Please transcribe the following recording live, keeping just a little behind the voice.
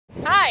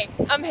Hi,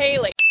 I'm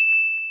Hayley.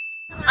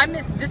 I'm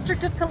Miss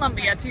District of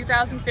Columbia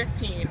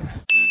 2015.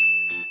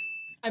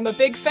 I'm a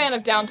big fan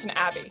of Downton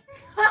Abbey.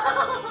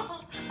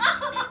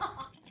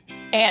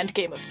 And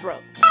Game of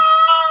Thrones.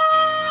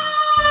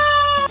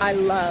 I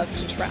love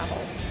to travel.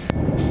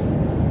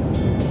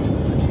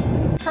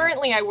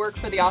 Currently I work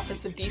for the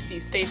Office of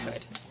DC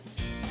Statehood.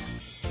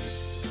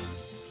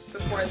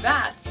 Before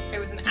that, I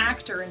was an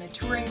actor in a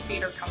touring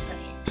theater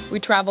company. We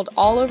traveled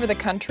all over the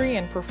country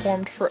and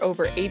performed for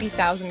over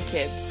 80,000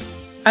 kids.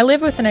 I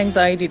live with an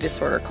anxiety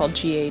disorder called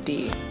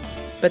GAD,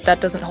 but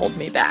that doesn't hold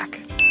me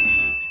back.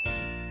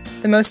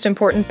 The most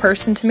important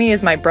person to me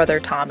is my brother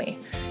Tommy.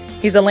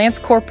 He's a Lance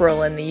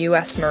Corporal in the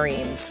U.S.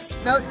 Marines.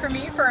 Vote for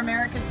me for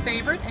America's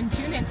Favorite and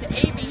tune into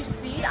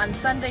ABC on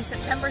Sunday,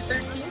 September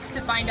 13th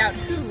to find out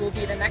who will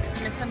be the next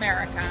Miss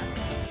America.